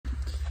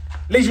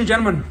Ladies and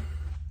gentlemen,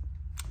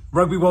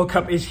 Rugby World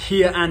Cup is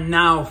here and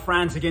now.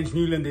 France against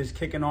New Zealand is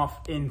kicking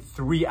off in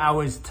 3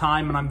 hours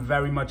time and I'm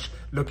very much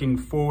looking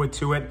forward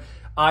to it.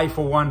 I,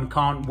 for one,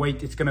 can't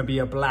wait. It's going to be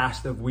a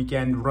blast of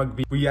weekend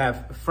rugby. We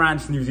have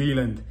France, New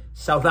Zealand,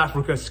 South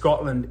Africa,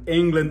 Scotland,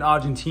 England,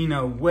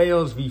 Argentina,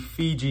 Wales v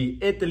Fiji,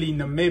 Italy,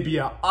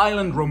 Namibia,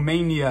 Ireland,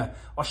 Romania,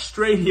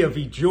 Australia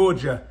v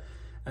Georgia,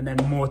 and then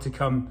more to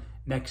come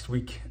next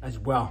week as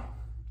well.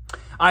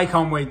 I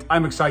can't wait.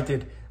 I'm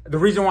excited. The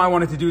reason why I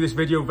wanted to do this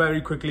video very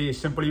quickly is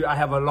simply I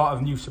have a lot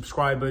of new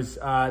subscribers.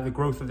 The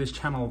growth of this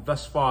channel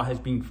thus far has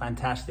been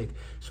fantastic.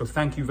 So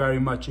thank you very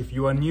much. If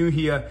you are new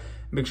here,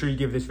 make sure you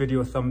give this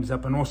video a thumbs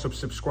up and also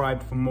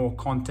subscribe for more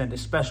content,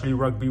 especially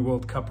Rugby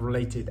World Cup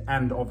related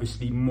and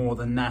obviously more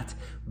than that,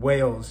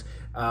 Wales,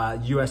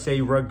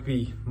 USA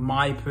rugby,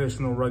 my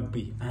personal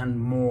rugby and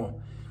more.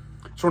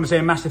 Just want to say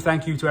a massive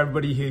thank you to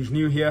everybody who's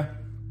new here.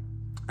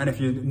 And if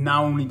you're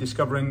now only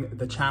discovering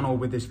the channel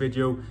with this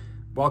video,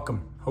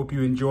 welcome. Hope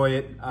you enjoy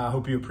it.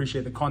 Hope you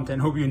appreciate the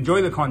content. Hope you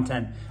enjoy the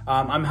content.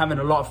 I'm having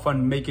a lot of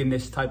fun making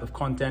this type of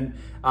content.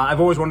 I've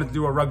always wanted to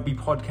do a rugby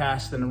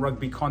podcast and a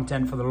rugby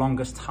content for the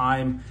longest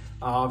time.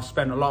 I've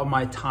spent a lot of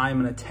my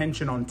time and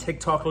attention on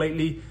TikTok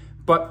lately,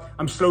 but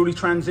I'm slowly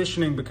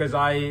transitioning because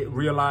I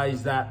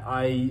realize that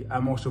I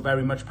am also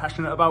very much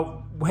passionate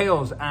about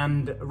Wales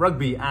and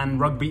rugby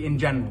in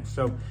general.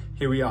 So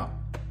here we are.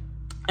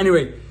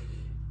 Anyway,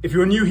 if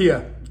you're new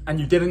here and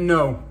you didn't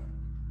know,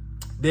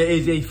 there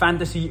is a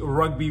Fantasy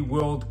Rugby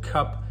World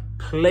Cup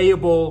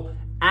playable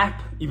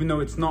app. Even though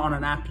it's not on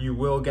an app, you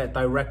will get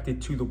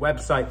directed to the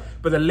website.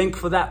 But the link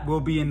for that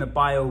will be in the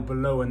bio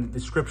below and the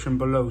description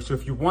below. So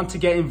if you want to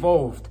get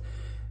involved,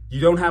 you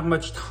don't have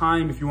much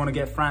time if you want to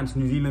get France,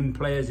 New Zealand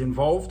players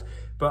involved.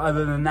 But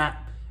other than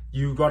that,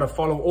 you got to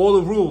follow all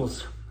the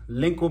rules.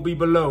 Link will be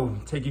below.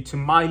 Take you to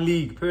my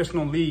league,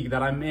 personal league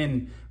that I'm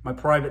in, my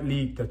private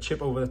league, the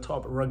Chip Over the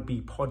Top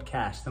Rugby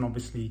podcast. And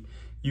obviously,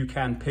 you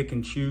can pick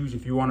and choose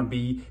if you want to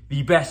be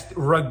the best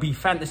rugby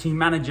fantasy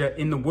manager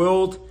in the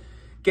world.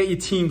 Get your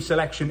team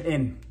selection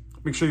in.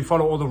 Make sure you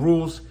follow all the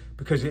rules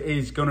because it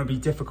is going to be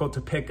difficult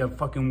to pick a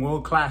fucking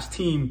world-class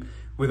team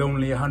with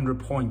only 100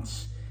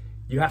 points.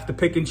 You have to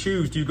pick and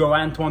choose. Do you go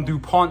Antoine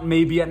Dupont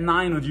maybe at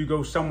 9 or do you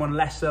go someone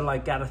lesser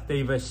like Gareth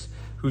Davis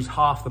who's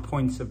half the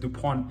points of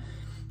Dupont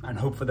and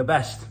hope for the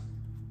best?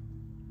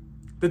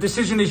 The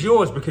decision is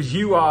yours because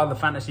you are the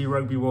Fantasy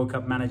Rugby World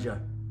Cup manager.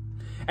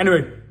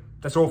 Anyway,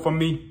 that's all from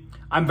me.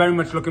 I'm very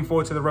much looking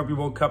forward to the Rugby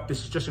World Cup.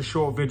 This is just a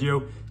short video,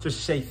 just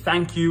to say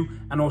thank you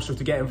and also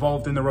to get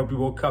involved in the Rugby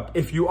World Cup.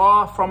 If you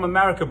are from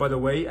America, by the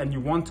way, and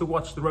you want to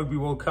watch the Rugby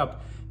World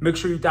Cup, make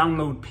sure you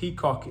download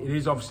Peacock. It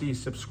is obviously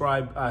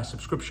a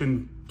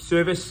subscription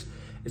service.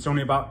 It's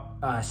only about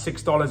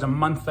 $6 a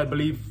month, I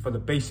believe, for the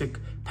basic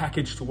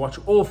package to watch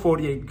all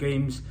 48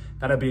 games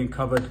that are being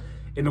covered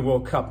in the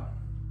World Cup.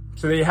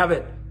 So there you have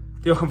it.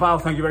 Diolch yn fawr,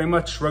 thank you very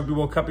much. Rugby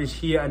World Cup is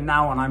here and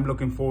now, and I'm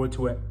looking forward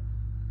to it.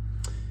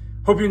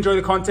 Hope you enjoy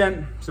the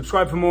content.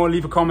 Subscribe for more,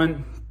 leave a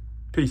comment.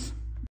 Peace.